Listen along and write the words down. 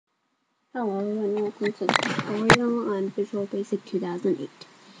Hello and welcome to the tutorial on Visual Basic 2008.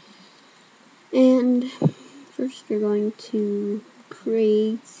 And first you're going to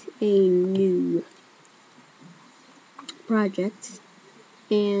create a new project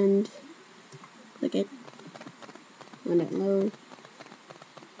and click it, let it load.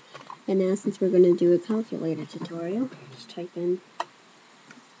 And now since we're going to do a calculator tutorial, just type in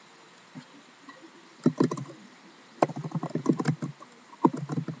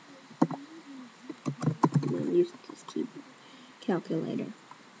and then use this keyboard, calculator.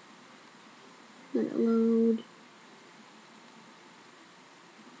 Let it load.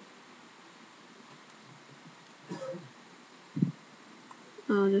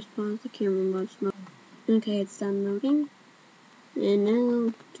 I'll just pause the camera while it's loading. Okay, it's done loading. And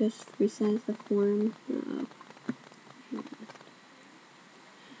now just resize the form.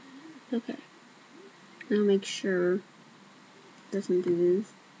 Okay. Now make sure it doesn't do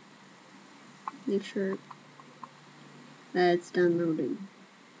this. Make sure that it's done loading.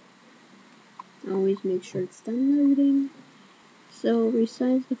 Always make sure it's done loading. So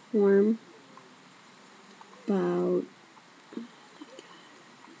resize the form about,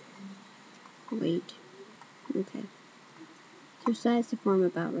 wait, okay. So size the form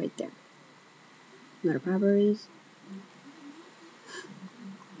about right there. Go to properties,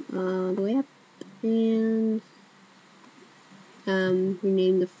 all the way up, and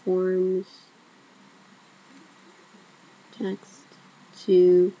rename the form's text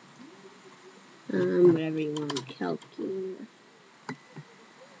to whatever you want, calculator.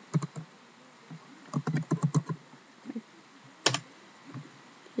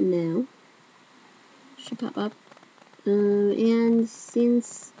 And now should pop up. And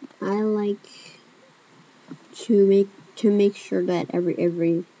since I like to make sure that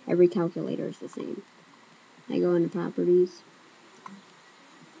every calculator is the same, I go into properties,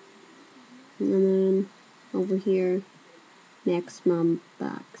 and then over here, maximum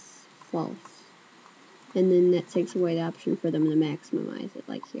box, false. And then that takes away the option for them to maximize it,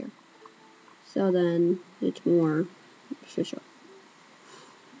 like here. So then it's more official.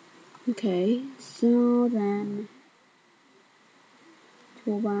 Okay, so then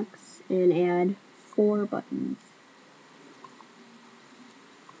toolbox and add 4 buttons.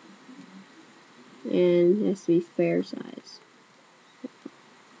 And it has to be fair size.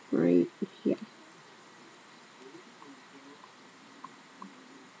 Right here.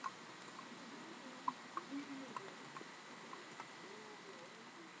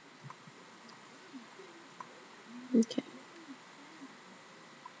 Okay.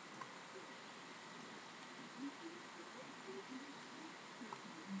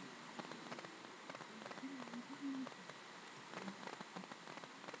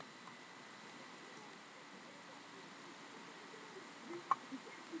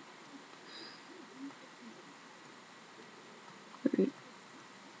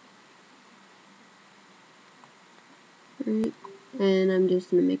 Right, and I'm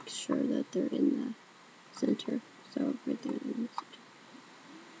just going to make sure that they're in the center, so right there in the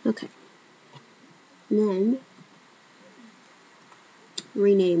center. Okay, and then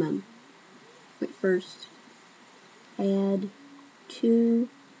rename them. Wait, first add 2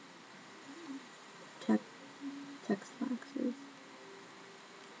 text boxes.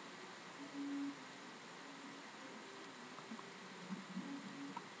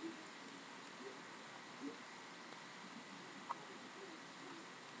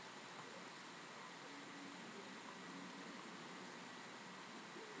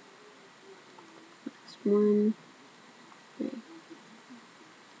 Box 1, okay,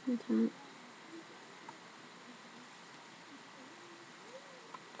 on top.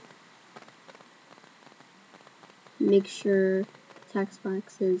 Make sure text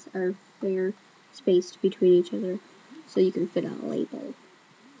boxes are fair spaced between each other so you can fit a label.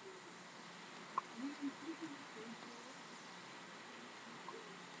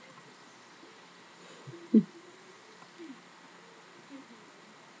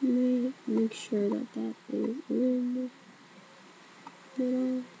 Make sure that that is in the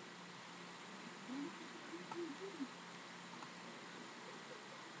middle.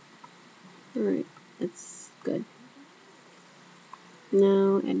 Alright, that's good.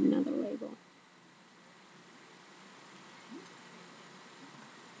 Now add another label.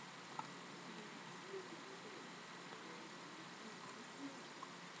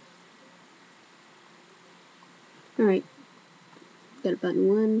 Alright, go to button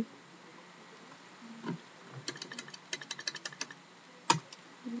 1.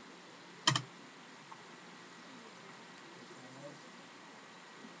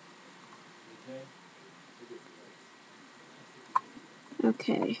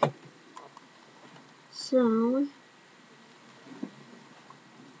 Okay, So,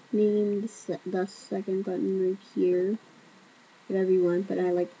 name the second button right here, whatever you want, but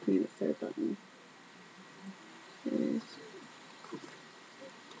I like to name the third button.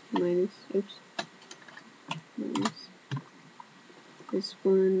 Minus, oops, minus this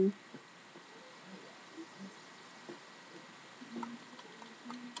one.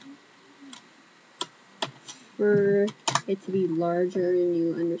 For it to be larger and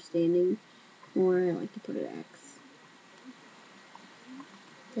you understanding more, I like to put an X.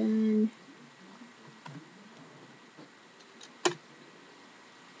 Then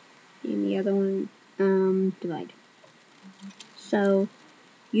and the other one, divide. So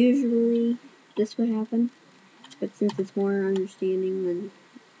usually this would happen, but since it's more understanding than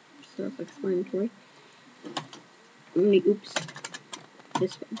self-explanatory, oops,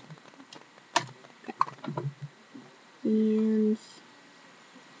 this one. Okay. And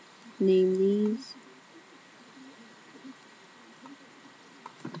name these.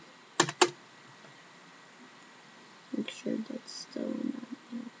 Make sure that's still in that.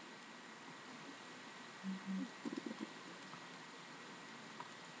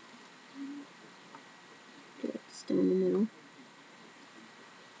 Okay, it's still in the middle.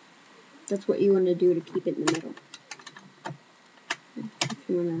 That's what you want to do to keep it in the middle. If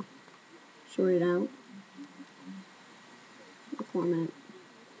you want to sort it out, the format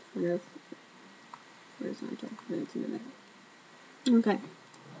kind of horizontal, and it's in the middle. Okay.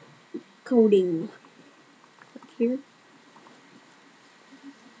 Coding. Click here.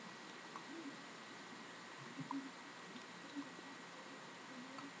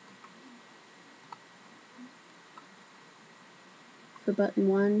 For button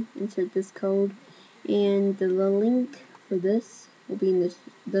 1, insert this code, and the link for this will be in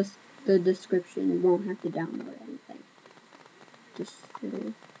the description. You won't have to download anything. Just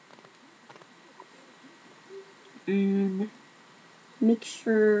and make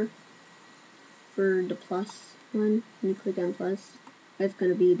sure for the plus one, when you click on plus, it's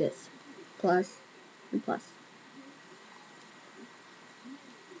going to be this, plus and plus.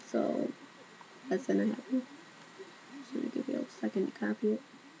 So that's going to happen. Just going to give you a second to copy it.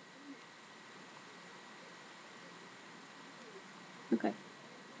 Okay.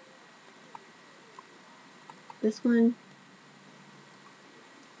 This one,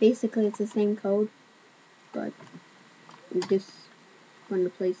 basically it's the same code, but we just want to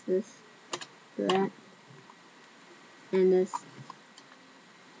place this, that, and this,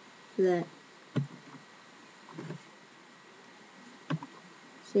 that.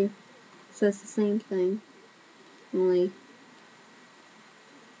 See? So it's the same thing, only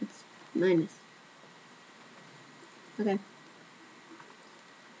it's minus. Okay.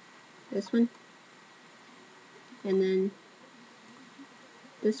 This one. And then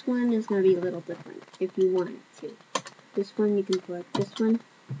this one is going to be a little different if you want it to. This one you can put this one,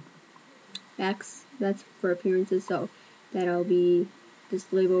 X, that's for appearances, so that'll be this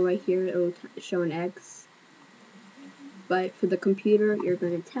label right here, it'll show an X. But for the computer, you're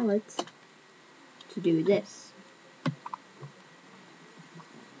going to tell it to do this.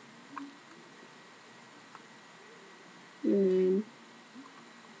 And then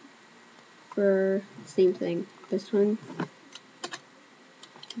for same thing, this one,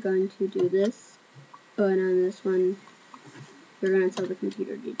 you're going to do this, but on this one, you're going to tell the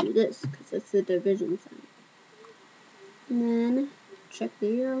computer to do this, because it's the division sign. And then check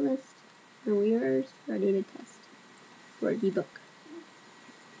the error list, no errors, ready to test, or debug.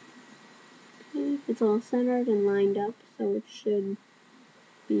 Okay, it's all centered and lined up, so it should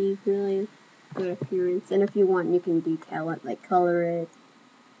be really good appearance. And if you want, you can detail it, like color it,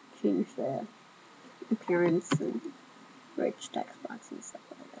 change the appearance, and rich text box and stuff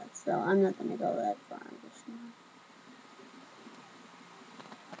like that. So I'm not going to go that far on this now.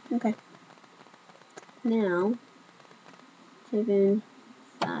 Okay. Now, type in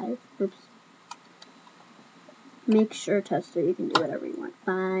 5. Oops. Make sure tester, you can do whatever you want.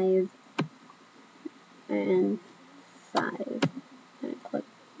 5 and 5. And click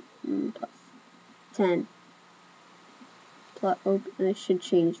plus 10. Plus, oh, I should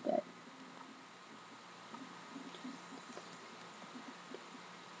change that.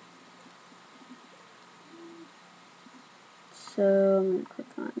 So I'm going to click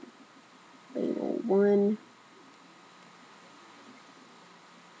on label 1.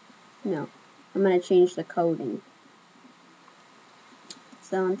 No, I'm going to change the coding.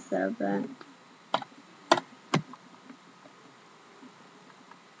 So instead of that,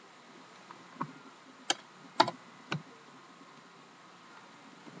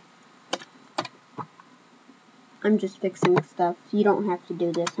 I'm just fixing stuff. You don't have to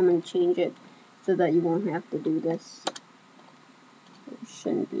do this. I'm going to change it so that you won't have to do this. It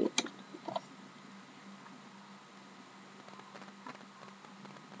shouldn't be.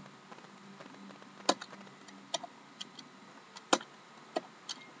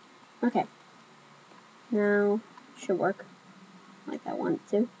 Okay. Now, should work like I want it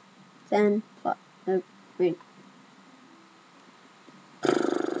to. 10 plus, wait.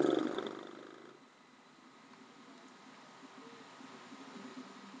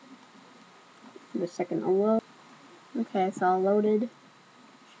 Give a second to load. Okay, it's all loaded.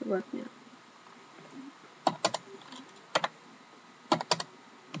 Should work now.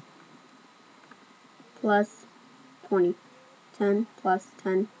 Plus 20. 10 plus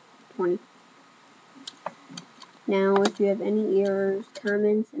 10, 20. Now, if you have any errors,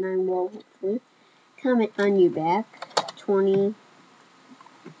 comments, and I will hopefully comment on you back. 20.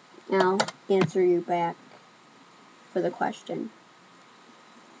 I'll answer you back for the question.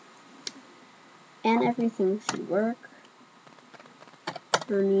 And everything should work.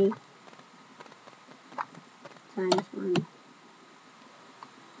 20 times 1.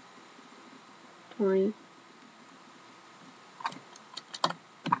 20.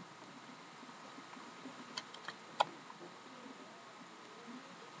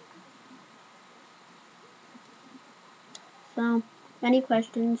 So, any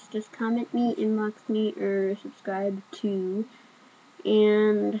questions, just comment me, inbox me, or subscribe to,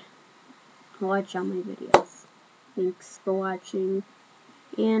 and watch all my videos. Thanks for watching,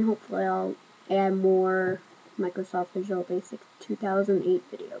 and hopefully I'll add more Microsoft Visual Basic 2008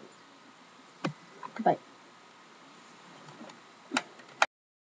 videos. Goodbye.